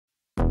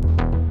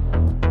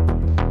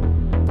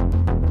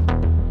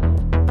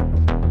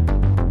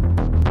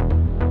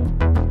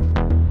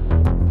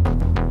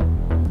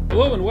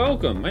Hello and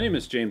welcome. My name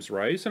is James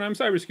Rice, and I'm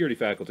cybersecurity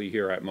faculty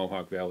here at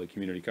Mohawk Valley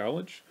Community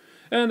College.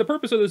 And the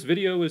purpose of this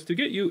video is to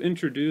get you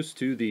introduced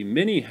to the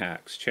mini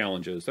hacks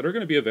challenges that are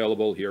going to be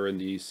available here in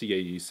the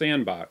CAE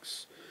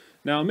Sandbox.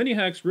 Now, mini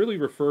hacks really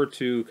refer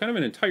to kind of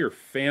an entire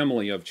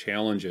family of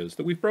challenges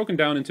that we've broken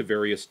down into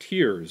various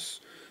tiers.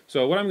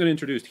 So what I'm going to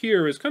introduce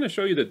here is kind of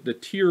show you the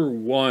tier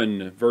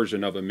 1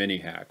 version of a mini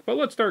hack. But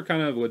let's start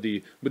kind of with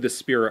the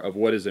spirit of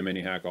what is a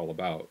mini hack all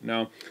about.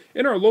 Now,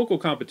 in our local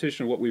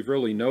competition, what we've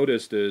really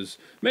noticed is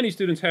many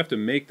students have to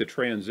make the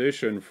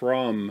transition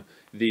from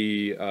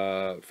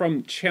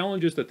from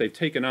challenges that they've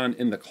taken on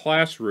in the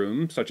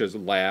classroom, such as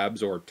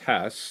labs or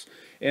tests.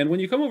 And when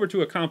you come over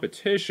to a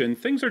competition,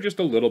 things are just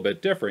a little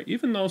bit different.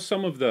 Even though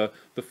some of the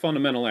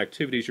fundamental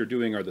activities you're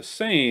doing are the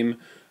same,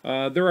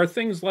 there are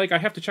things like I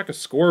have to check a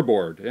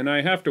scoreboard, and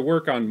I have to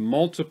work on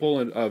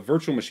multiple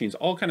virtual machines,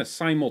 all kind of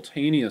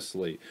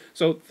simultaneously.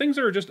 So things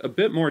are just a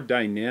bit more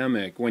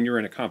dynamic when you're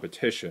in a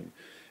competition.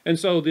 And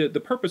so the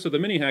purpose of the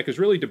mini hack is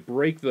really to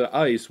break the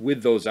ice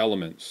with those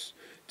elements,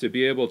 to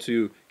be able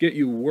to get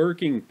you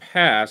working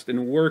past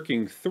and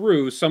working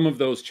through some of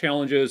those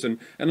challenges. And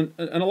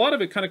a lot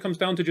of it kind of comes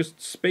down to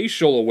just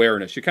spatial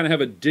awareness. You kind of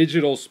have a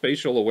digital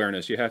spatial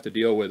awareness you have to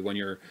deal with when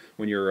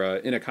you're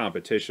in a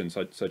competition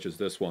such as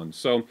this one.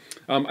 So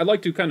I'd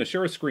like to kind of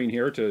share a screen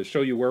here to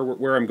show you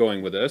where I'm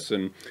going with this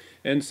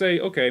and say,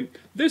 okay,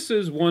 this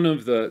is one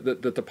of the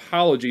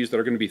topologies that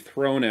are going to be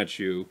thrown at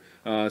you,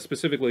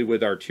 specifically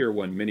with our Tier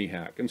 1 mini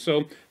hack. And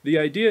so the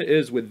idea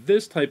is with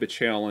this type of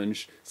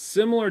challenge,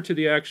 similar to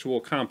the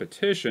actual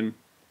competition,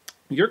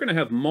 you're going to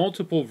have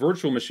multiple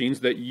virtual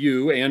machines that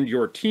you and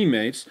your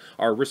teammates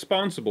are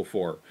responsible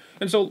for.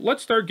 And so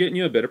let's start getting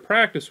you a bit of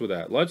practice with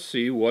that. Let's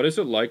see what is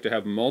it like to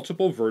have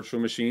multiple virtual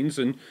machines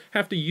and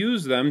have to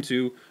use them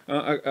to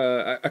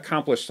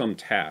accomplish some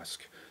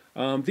task.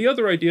 The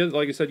other idea,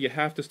 like I said, you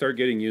have to start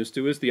getting used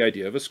to is the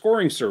idea of a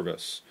scoring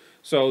service.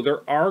 So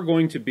there are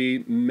going to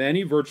be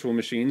many virtual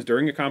machines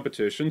during a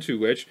competition to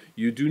which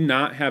you do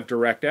not have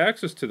direct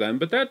access to them,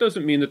 but that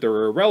doesn't mean that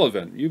they're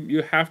irrelevant.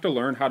 You have to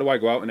learn, how do I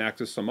go out and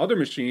access some other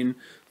machine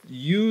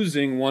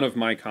using one of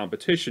my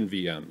competition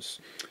VMs.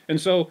 And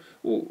so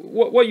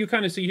what you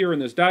kind of see here in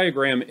this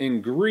diagram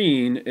in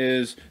green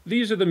is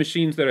these are the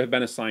machines that have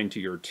been assigned to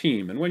your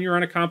team. And when you're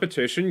on a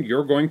competition,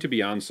 you're going to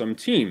be on some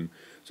team.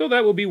 So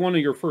that will be one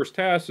of your first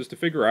tasks, is to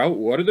figure out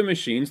what are the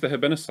machines that have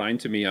been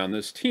assigned to me on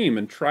this team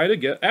and try to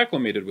get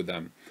acclimated with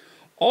them.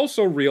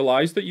 Also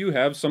realize that you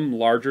have some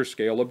larger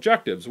scale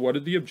objectives. What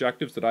are the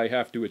objectives that I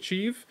have to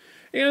achieve?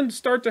 And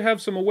start to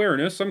have some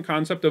awareness, some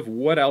concept of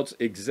what else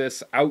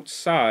exists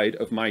outside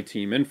of my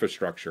team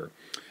infrastructure.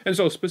 And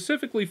so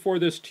specifically for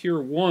this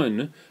Tier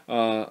 1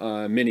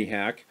 mini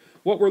hack,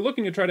 what we're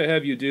looking to try to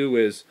have you do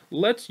is,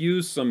 let's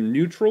use some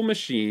neutral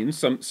machines,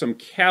 some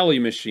CAE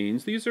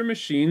machines. These are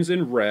machines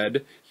in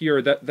red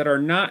here that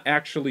are not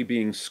actually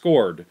being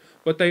scored,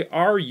 but they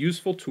are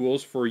useful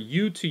tools for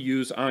you to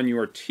use on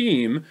your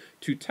team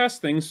to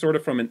test things sort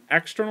of from an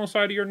external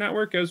side of your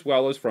network as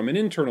well as from an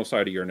internal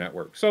side of your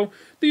network. So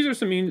these are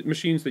some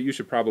machines that you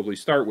should probably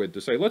start with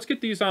to say, let's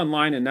get these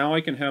online, and now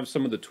I can have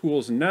some of the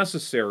tools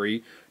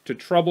necessary to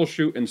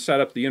troubleshoot and set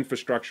up the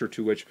infrastructure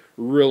to which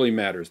really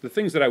matters, the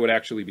things that I would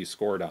actually be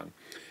scored on.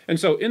 And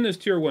so in this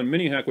Tier 1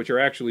 mini hack, what you're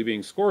actually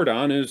being scored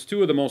on is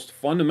two of the most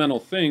fundamental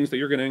things that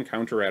you're going to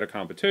encounter at a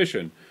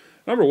competition.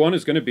 Number one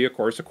is going to be, of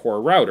course, a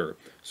core router.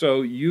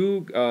 So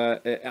you,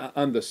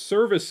 on the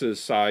services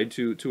side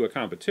to a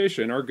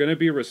competition, are going to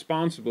be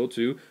responsible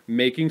to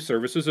making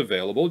services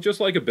available, just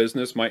like a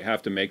business might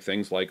have to make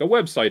things like a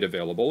website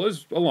available,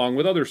 along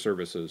with other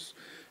services.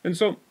 And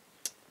so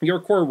your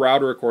core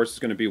router, of course, is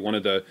going to be one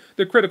of the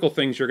critical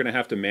things you're going to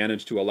have to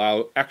manage to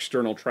allow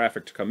external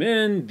traffic to come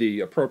in,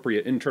 the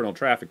appropriate internal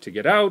traffic to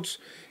get out,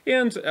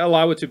 and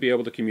allow it to be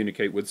able to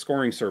communicate with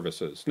scoring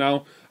services.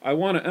 Now, I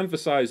want to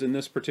emphasize in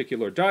this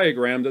particular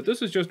diagram that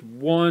this is just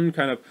one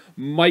kind of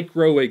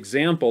micro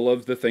example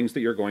of the things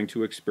that you're going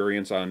to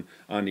experience on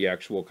the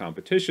actual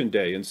competition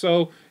day. And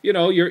so, you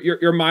know,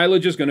 your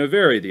mileage is going to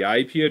vary. The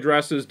IP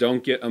addresses,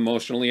 don't get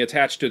emotionally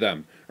attached to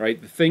them,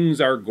 right? Things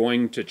are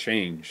going to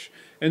change.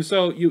 And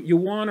so you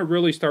want to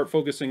really start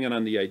focusing in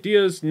on the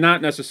ideas,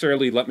 not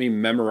necessarily let me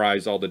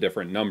memorize all the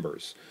different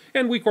numbers.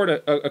 And we,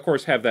 of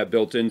course, have that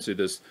built into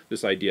this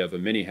idea of a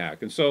mini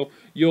hack. And so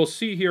you'll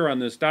see here on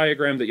this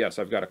diagram that, yes,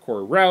 I've got a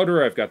core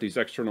router, I've got these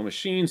external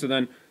machines, and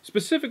then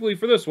specifically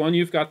for this one,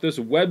 you've got this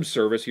web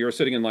service here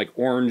sitting in like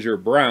orange or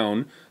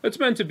brown that's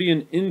meant to be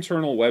an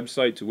internal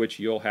website to which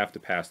you'll have to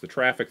pass the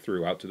traffic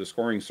through out to the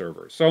scoring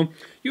server. So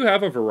you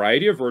have a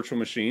variety of virtual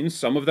machines.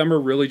 Some of them are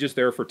really just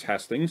there for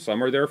testing,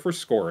 some are there for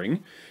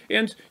scoring,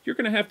 and you're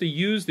going to have to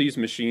use these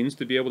machines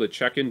to be able to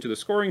check into the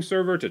scoring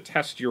server to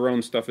test your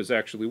own stuff is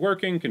actually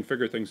working,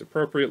 configure things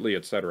appropriately,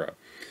 etc.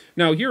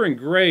 Now here in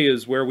gray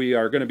is where we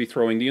are going to be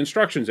throwing the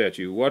instructions at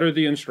you. What are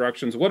the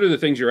instructions? What are the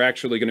things you're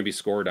actually going to be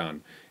scored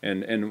on?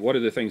 And what are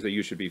the things that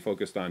you should be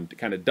focused on,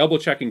 kind of double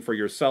checking for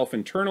yourself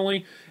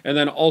internally, and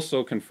then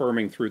also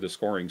confirming through the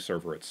scoring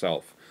server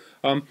itself.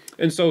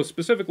 And so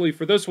specifically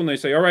for this one, they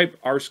say, all right,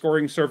 our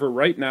scoring server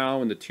right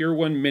now in the Tier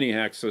 1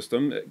 mini-hack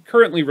system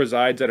currently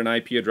resides at an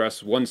IP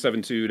address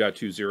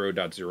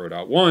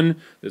 172.20.0.1,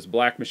 this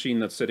black machine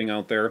that's sitting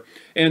out there.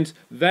 And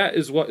that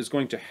is what is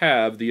going to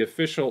have the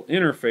official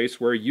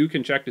interface where you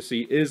can check to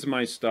see, is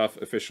my stuff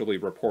officially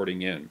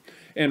reporting in?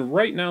 And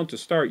right now, to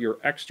start your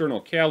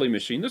external CAE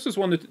machine, this is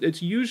one that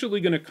it's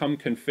usually going to come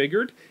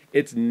configured.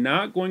 It's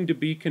not going to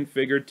be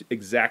configured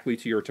exactly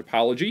to your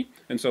topology,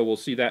 and so we'll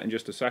see that in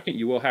just a second.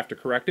 You will have to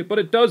correct it, but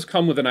it does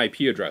come with an IP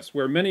address,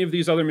 where many of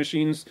these other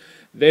machines,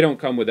 they don't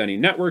come with any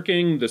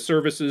networking. The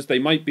services, they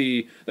might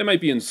be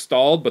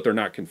installed, but they're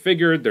not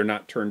configured, they're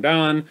not turned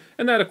on,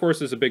 and that, of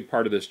course, is a big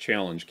part of this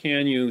challenge.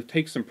 Can you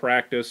take some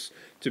practice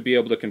to be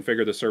able to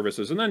configure the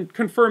services and then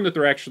confirm that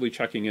they're actually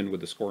checking in with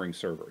the scoring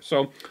server?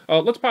 So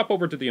let's pop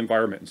over to the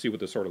environment and see what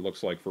this sort of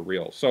looks like for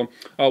real. So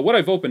what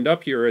I've opened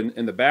up here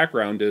in the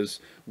background is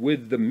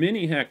with the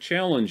mini-hack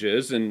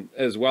challenges, and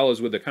as well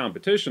as with the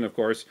competition, of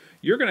course,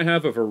 you're going to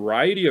have a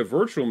variety of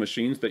virtual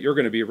machines that you're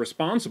going to be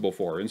responsible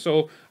for. And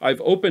so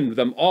I've opened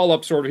them all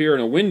up sort of here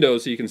in a window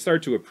so you can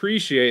start to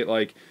appreciate,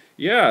 like,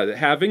 yeah,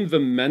 having the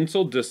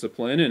mental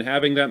discipline and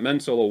having that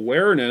mental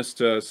awareness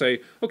to say,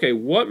 okay,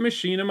 what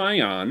machine am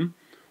I on?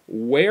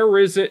 Where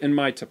is it in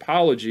my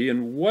topology,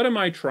 and what am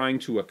I trying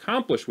to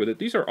accomplish with it?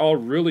 These are all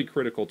really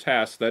critical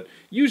tasks that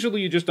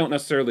usually you just don't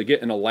necessarily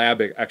get in a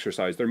lab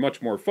exercise. They're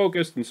much more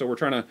focused, and so we're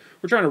trying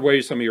to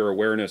raise some of your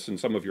awareness and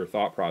some of your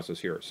thought process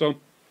here. So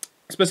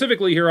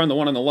specifically here on the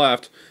one on the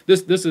left,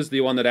 this is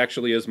the one that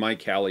actually is my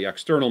CAE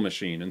external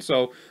machine. And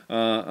so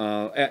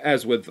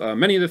as with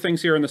many of the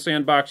things here in the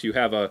Sandbox, you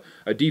have a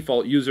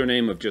default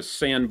username of just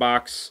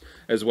Sandbox,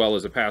 as well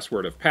as a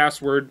password of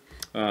password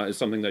is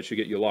something that should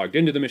get you logged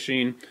into the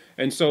machine.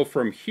 And so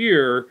from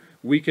here,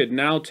 we could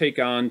now take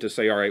on to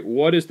say, all right,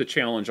 what is the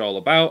challenge all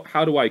about?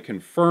 How do I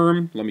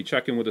confirm? Let me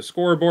check in with the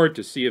scoreboard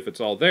to see if it's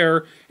all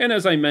there. And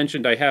as I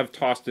mentioned, I have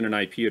tossed in an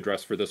IP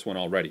address for this one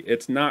already.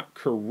 It's not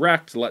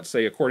correct, let's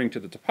say, according to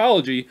the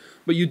topology,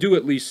 but you do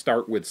at least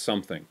start with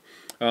something.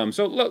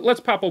 So let's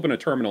pop open a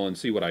terminal and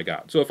see what I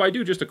got. So if I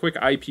do just a quick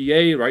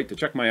IPA, right, to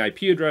check my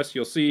IP address,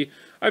 you'll see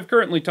I've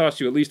currently tossed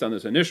you, at least on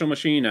this initial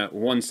machine, at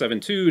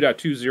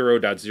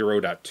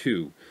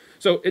 172.20.0.2.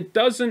 So it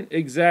doesn't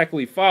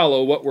exactly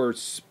follow what we're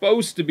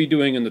supposed to be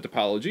doing in the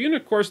topology, and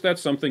of course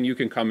that's something you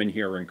can come in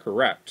here and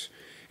correct.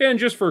 And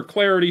just for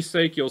clarity's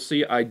sake, you'll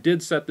see I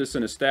did set this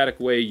in a static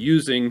way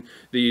using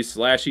the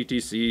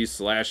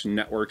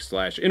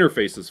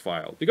 /etc/network/interfaces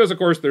file. Because of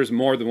course there's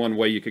more than one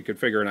way you could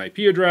configure an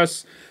IP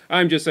address.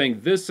 I'm just saying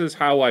this is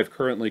how I've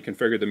currently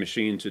configured the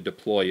machine to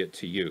deploy it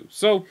to you.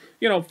 So,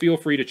 you know, feel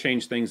free to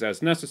change things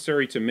as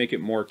necessary to make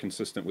it more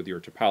consistent with your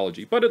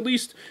topology. But at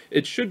least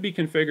it should be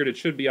configured, it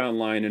should be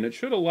online, and it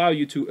should allow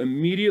you to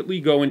immediately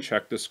go and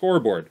check the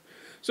scoreboard.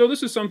 So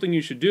this is something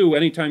you should do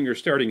anytime you're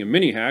starting a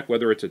mini-hack,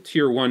 whether it's a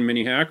Tier 1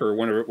 mini-hack or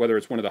whether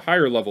it's one of the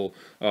higher level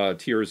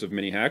tiers of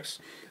mini-hacks,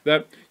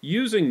 that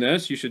using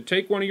this, you should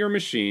take one of your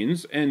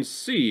machines and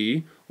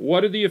see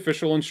what are the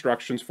official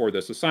instructions for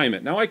this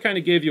assignment. Now, I kind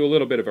of gave you a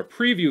little bit of a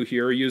preview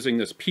here using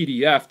this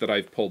PDF that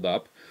I've pulled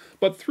up,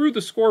 but through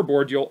the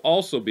scoreboard, you'll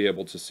also be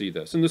able to see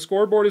this. And the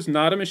scoreboard is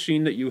not a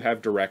machine that you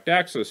have direct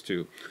access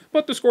to,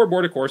 but the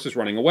scoreboard, of course, is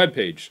running a web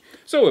page.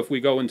 So if we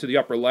go into the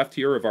upper left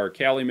here of our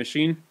CAE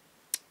machine,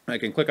 I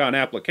can click on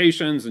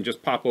applications and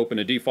just pop open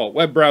a default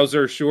web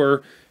browser.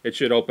 Sure, it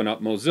should open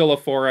up Mozilla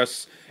for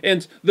us.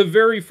 And the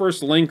very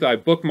first link I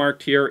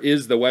bookmarked here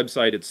is the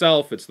website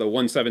itself. It's the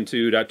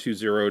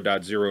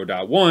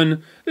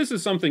 172.20.0.1. This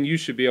is something you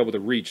should be able to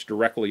reach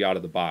directly out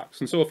of the box.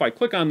 And so if I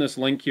click on this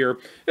link here,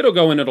 it'll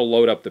go and it'll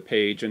load up the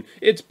page. And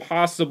it's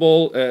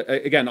possible,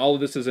 again, all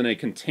of this is in a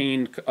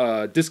contained,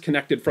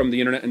 disconnected from the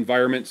internet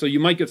environment. So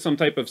you might get some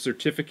type of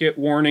certificate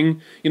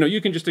warning. You know,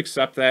 you can just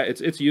accept that.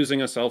 It's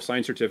using a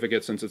self-signed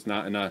certificate since it's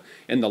not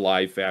in the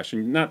live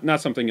fashion. Not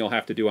something you'll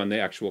have to do on the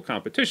actual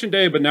competition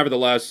day, but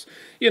nevertheless,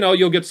 you know,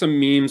 you'll get some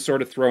memes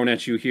sort of thrown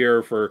at you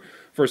here for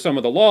some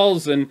of the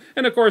lulls, and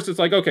of course it's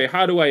like, okay,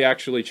 how do I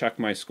actually check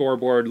my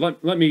scoreboard?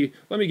 Let me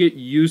get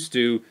used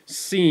to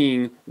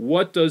seeing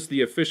what does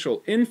the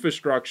official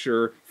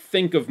infrastructure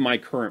think of my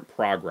current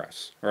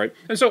progress, all right?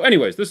 And so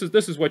anyways, this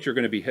is what you're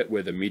going to be hit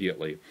with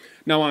immediately.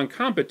 Now on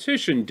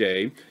competition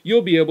day,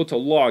 you'll be able to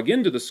log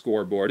into the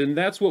scoreboard, and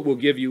that's what will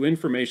give you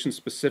information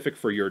specific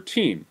for your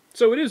team.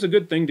 So it is a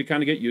good thing to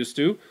kind of get used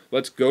to.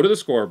 Let's go to the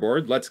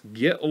scoreboard, let's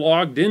get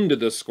logged into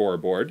the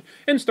scoreboard,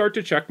 and start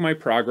to check my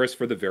progress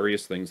for the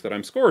various things that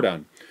I'm scored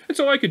on. And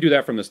so I could do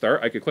that from the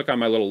start. I could click on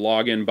my little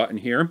login button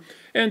here,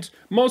 and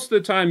most of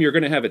the time you're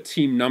going to have a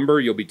team number.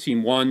 You'll be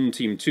Team 1,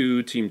 Team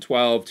 2, Team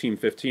 12, Team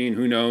 15,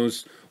 who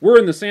knows. We're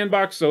in the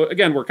Sandbox, so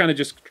again, we're kind of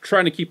just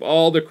trying to keep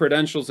all the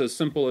credentials as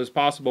simple as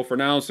possible for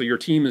now, so your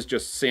team is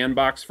just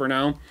Sandbox for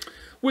now,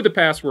 with a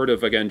password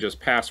of, again,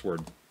 just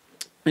password.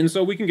 And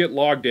so we can get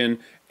logged in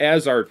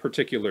as our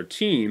particular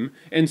team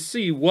and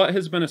see what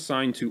has been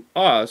assigned to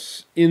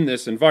us in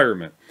this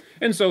environment.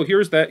 And so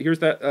here's that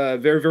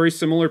very, very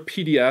similar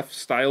PDF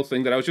style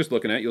thing that I was just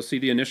looking at. You'll see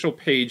the initial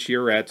page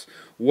here at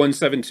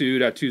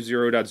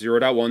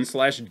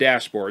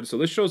 172.20.0.1/dashboard. So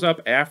this shows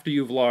up after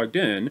you've logged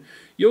in.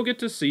 You'll get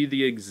to see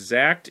the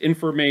exact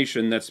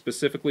information that's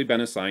specifically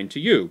been assigned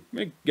to you.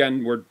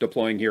 Again, we're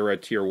deploying here a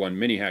Tier 1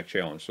 Mini Hack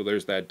Challenge. So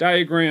there's that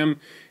diagram.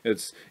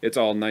 It's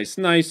all nice.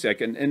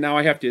 And now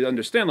I have to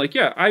understand, like,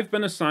 yeah, I've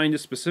been assigned a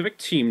specific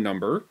team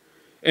number.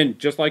 And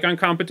just like on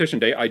competition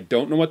day, I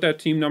don't know what that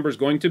team number is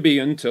going to be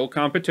until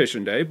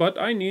competition day, but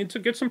I need to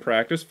get some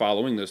practice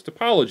following this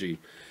topology.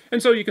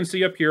 And so you can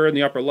see up here in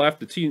the upper left,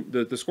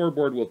 the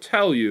scoreboard will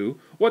tell you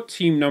what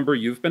team number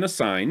you've been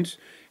assigned,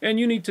 and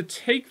you need to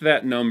take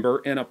that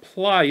number and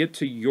apply it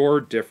to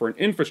your different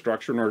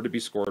infrastructure in order to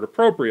be scored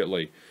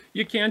appropriately.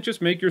 You can't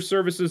just make your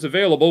services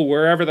available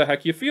wherever the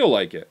heck you feel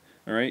like it.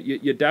 All right,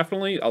 you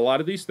definitely, a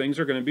lot of these things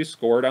are going to be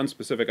scored on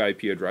specific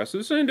IP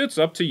addresses, and it's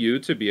up to you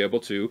to be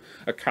able to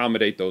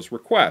accommodate those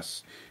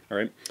requests. All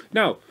right,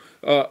 now,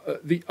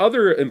 the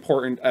other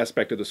important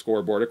aspect of the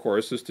scoreboard, of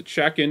course, is to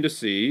check in to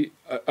see,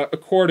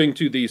 according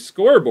to the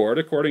scoreboard,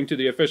 according to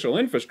the official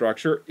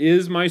infrastructure,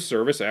 is my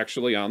service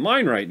actually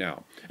online right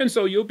now? And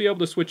so you'll be able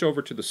to switch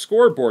over to the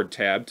scoreboard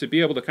tab to be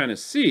able to kind of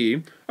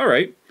see, all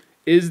right,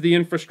 is the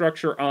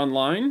infrastructure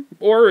online,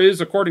 or is,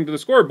 according to the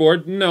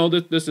scoreboard, no,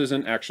 this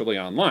isn't actually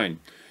online?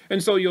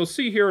 And so you'll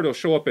see here it'll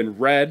show up in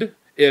red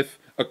if,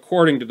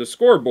 according to the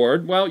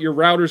scoreboard, well, your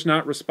router's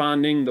not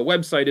responding, the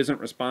website isn't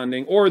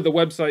responding, or the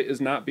website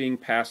is not being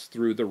passed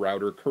through the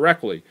router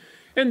correctly.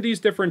 And these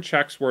different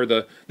checks were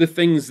the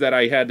things that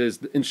I had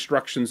as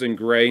instructions in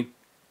gray.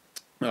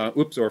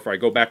 Or if I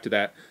go back to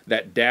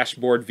that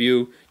dashboard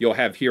view, you'll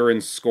have here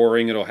in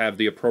scoring, it'll have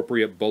the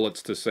appropriate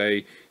bullets to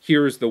say,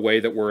 here's the way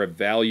that we're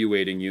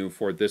evaluating you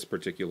for this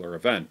particular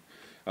event,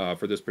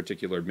 for this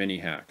particular mini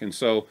hack. And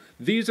so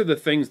these are the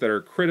things that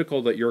are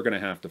critical that you're going to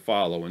have to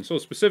follow. And so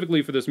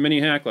specifically for this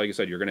mini hack, like I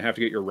said, you're going to have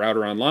to get your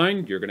router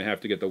online, you're going to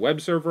have to get the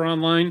web server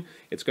online,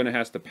 it's going to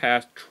have to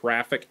pass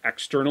traffic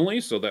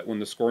externally so that when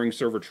the scoring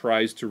server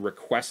tries to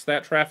request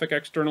that traffic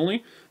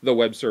externally, the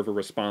web server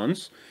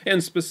responds.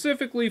 And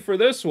specifically for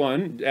this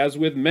one, as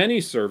with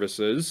many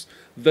services,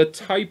 the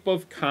type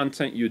of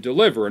content you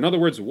deliver. In other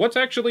words, what's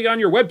actually on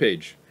your web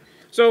page.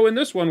 So in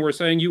this one, we're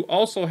saying you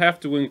also have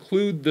to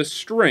include the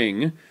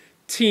string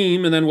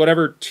team and then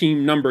whatever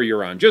team number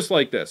you're on, just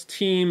like this,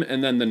 team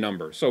and then the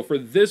number. So for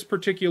this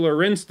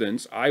particular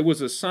instance, I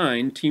was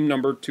assigned team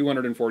number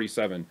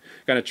 247,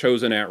 kind of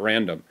chosen at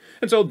random.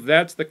 And so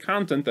that's the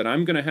content that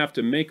I'm going to have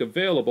to make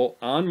available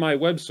on my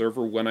web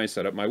server when I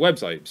set up my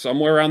website.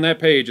 Somewhere on that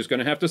page is going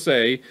to have to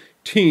say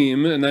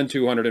team and then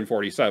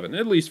 247,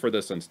 at least for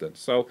this instance.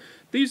 So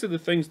these are the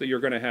things that you're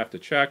going to have to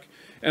check.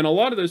 And a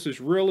lot of this is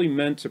really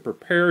meant to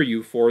prepare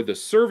you for the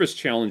service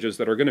challenges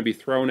that are going to be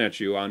thrown at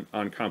you on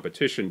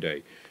competition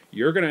day.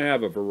 You're going to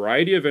have a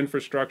variety of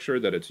infrastructure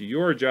that it's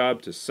your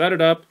job to set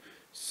it up,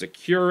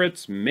 secure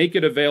it, make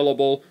it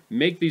available,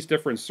 make these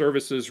different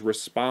services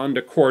respond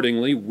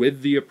accordingly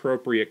with the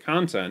appropriate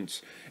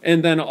content,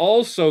 and then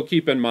also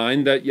keep in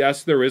mind that,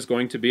 yes, there is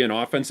going to be an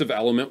offensive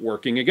element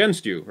working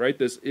against you, right?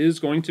 This is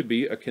going to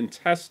be a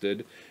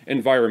contested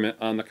environment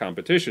on the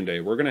competition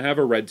day. We're going to have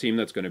a red team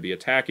that's going to be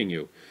attacking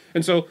you.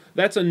 And so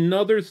that's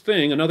another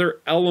thing, another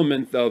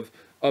element of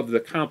the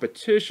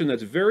competition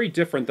that's very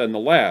different than the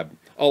lab.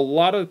 A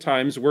lot of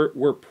times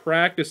we're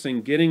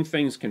practicing getting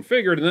things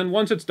configured, and then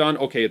once it's done,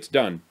 okay, it's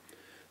done.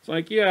 It's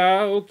like,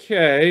 yeah,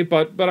 okay,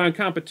 but on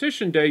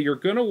competition day, you're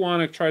going to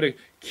want to try to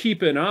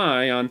keep an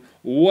eye on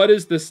what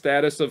is the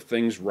status of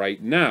things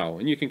right now.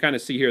 And you can kind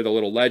of see here the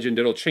little legend.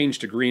 It'll change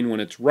to green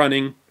when it's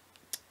running.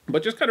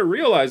 But just kind of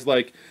realize,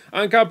 like,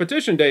 on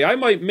competition day, I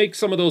might make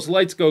some of those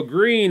lights go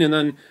green, and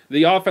then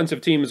the offensive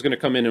team is going to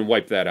come in and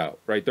wipe that out,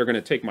 right? They're going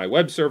to take my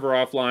web server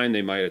offline,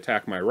 they might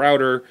attack my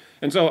router,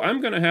 and so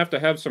I'm going to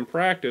have some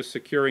practice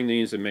securing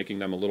these and making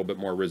them a little bit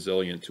more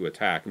resilient to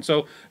attack. And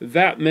so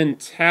that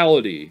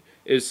mentality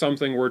is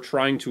something we're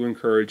trying to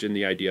encourage in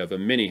the idea of a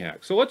mini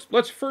hack. So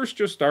let's first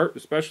just start,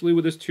 especially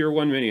with this Tier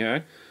 1 mini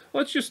hack,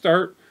 let's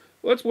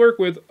work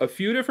with a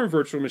few different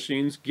virtual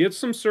machines, get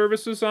some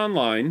services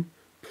online,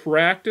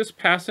 practice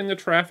passing the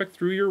traffic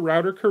through your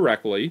router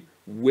correctly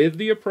with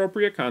the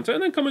appropriate content,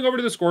 and then coming over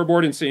to the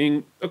scoreboard and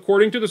seeing,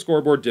 according to the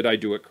scoreboard, did I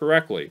do it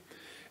correctly?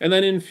 And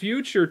then in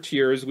future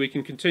tiers, we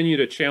can continue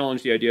to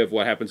challenge the idea of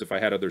what happens if I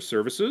had other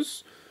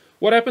services.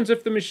 What happens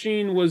if the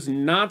machine was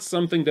not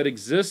something that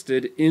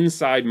existed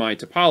inside my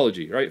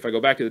topology, right? If I go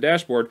back to the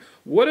dashboard,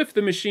 what if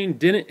the machine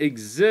didn't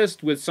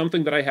exist with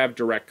something that I have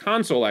direct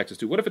console access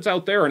to? What if it's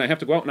out there and I have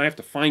to go out and I have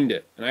to find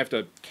it, and I have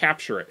to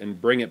capture it and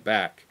bring it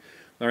back?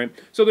 All right,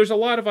 so there's a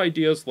lot of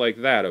ideas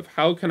like that of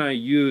how can I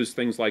use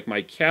things like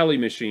my CAE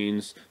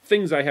machines,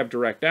 things I have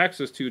direct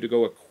access to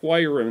go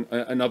acquire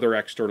another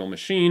external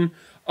machine.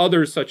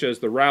 Others, such as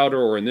the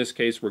router, or in this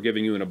case, we're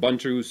giving you an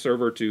Ubuntu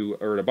server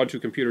or an Ubuntu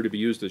computer to be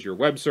used as your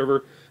web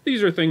server.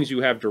 These are things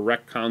you have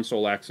direct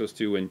console access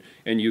to,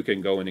 and you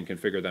can go in and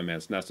configure them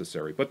as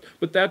necessary. But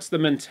that's the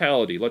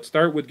mentality. Let's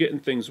start with getting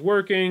things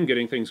working,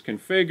 getting things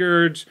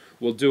configured.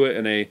 We'll do it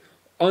in a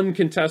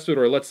uncontested,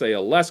 or let's say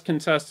a less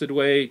contested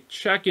way,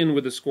 check in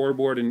with the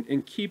scoreboard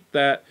and keep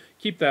that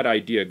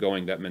idea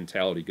going, that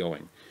mentality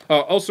going.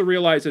 Also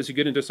realize as you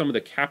get into some of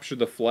the capture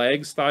the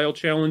flag style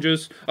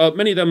challenges,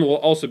 many of them will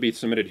also be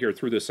submitted here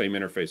through the same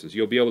interfaces.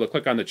 You'll be able to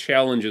click on the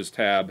challenges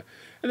tab,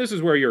 and this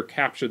is where your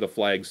capture the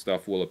flag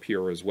stuff will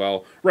appear as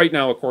well. Right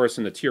now, of course,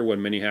 in the Tier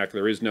 1 mini hack,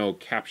 there is no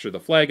capture the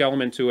flag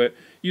element to it.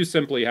 You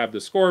simply have the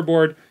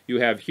scoreboard. You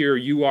have here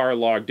you are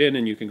logged in,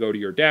 and you can go to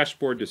your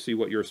dashboard to see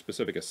what your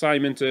specific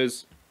assignment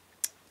is.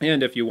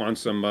 And if you want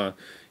some,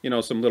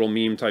 some little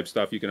meme type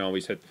stuff, you can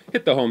always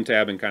hit the home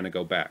tab and kind of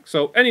go back.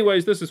 So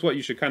anyways, this is what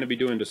you should kind of be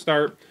doing to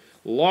start.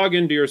 Log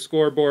into your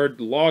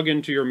scoreboard, log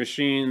into your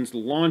machines,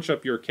 launch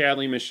up your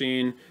CAE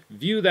machine,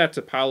 view that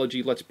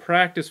topology. Let's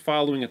practice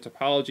following a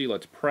topology.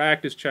 Let's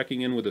practice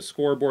checking in with the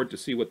scoreboard to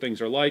see what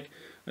things are like.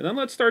 And then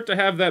let's start to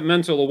have that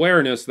mental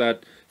awareness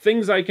that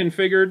things I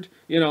configured,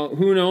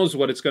 who knows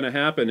what it's going to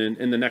happen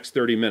in the next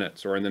 30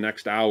 minutes or in the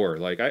next hour.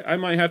 Like I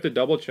might have to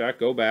double check,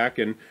 go back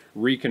and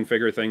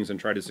reconfigure things and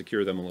try to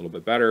secure them a little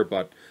bit better.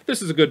 But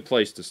this is a good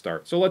place to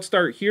start. So let's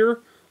start here.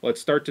 Let's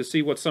start to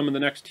see what some of the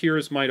next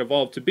tiers might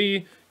evolve to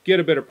be. Get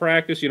a bit of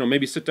practice,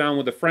 maybe sit down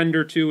with a friend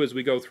or two as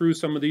we go through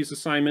some of these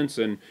assignments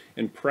and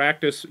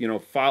practice,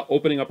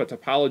 opening up a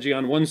topology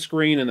on one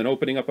screen and then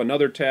opening up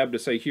another tab to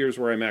say, here's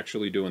where I'm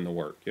actually doing the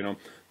work.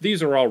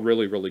 These are all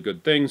really, really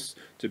good things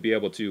to be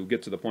able to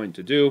get to the point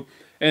to do.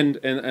 And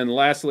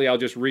lastly, I'll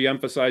just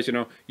re-emphasize,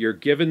 you're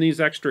given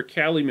these extra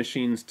CAE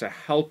machines to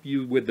help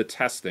you with the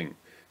testing.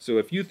 So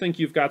if you think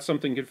you've got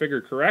something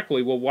configured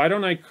correctly, well, why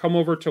don't I come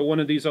over to one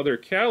of these other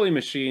CAE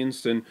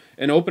machines and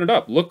open it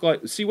up,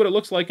 see what it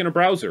looks like in a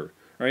browser,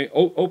 right?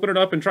 Open it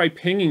up and try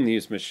pinging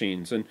these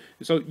machines. And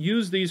so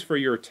use these for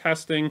your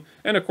testing.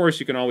 And of course,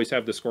 you can always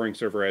have the scoring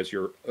server as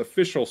your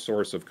official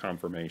source of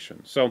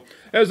confirmation. So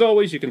as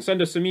always, you can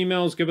send us some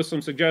emails, give us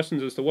some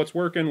suggestions as to what's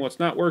working, what's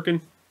not working.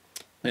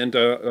 And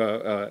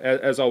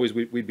as always,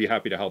 we'd be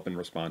happy to help and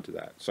respond to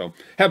that. So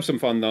have some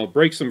fun, though.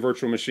 Break some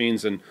virtual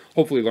machines and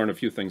hopefully learn a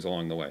few things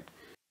along the way.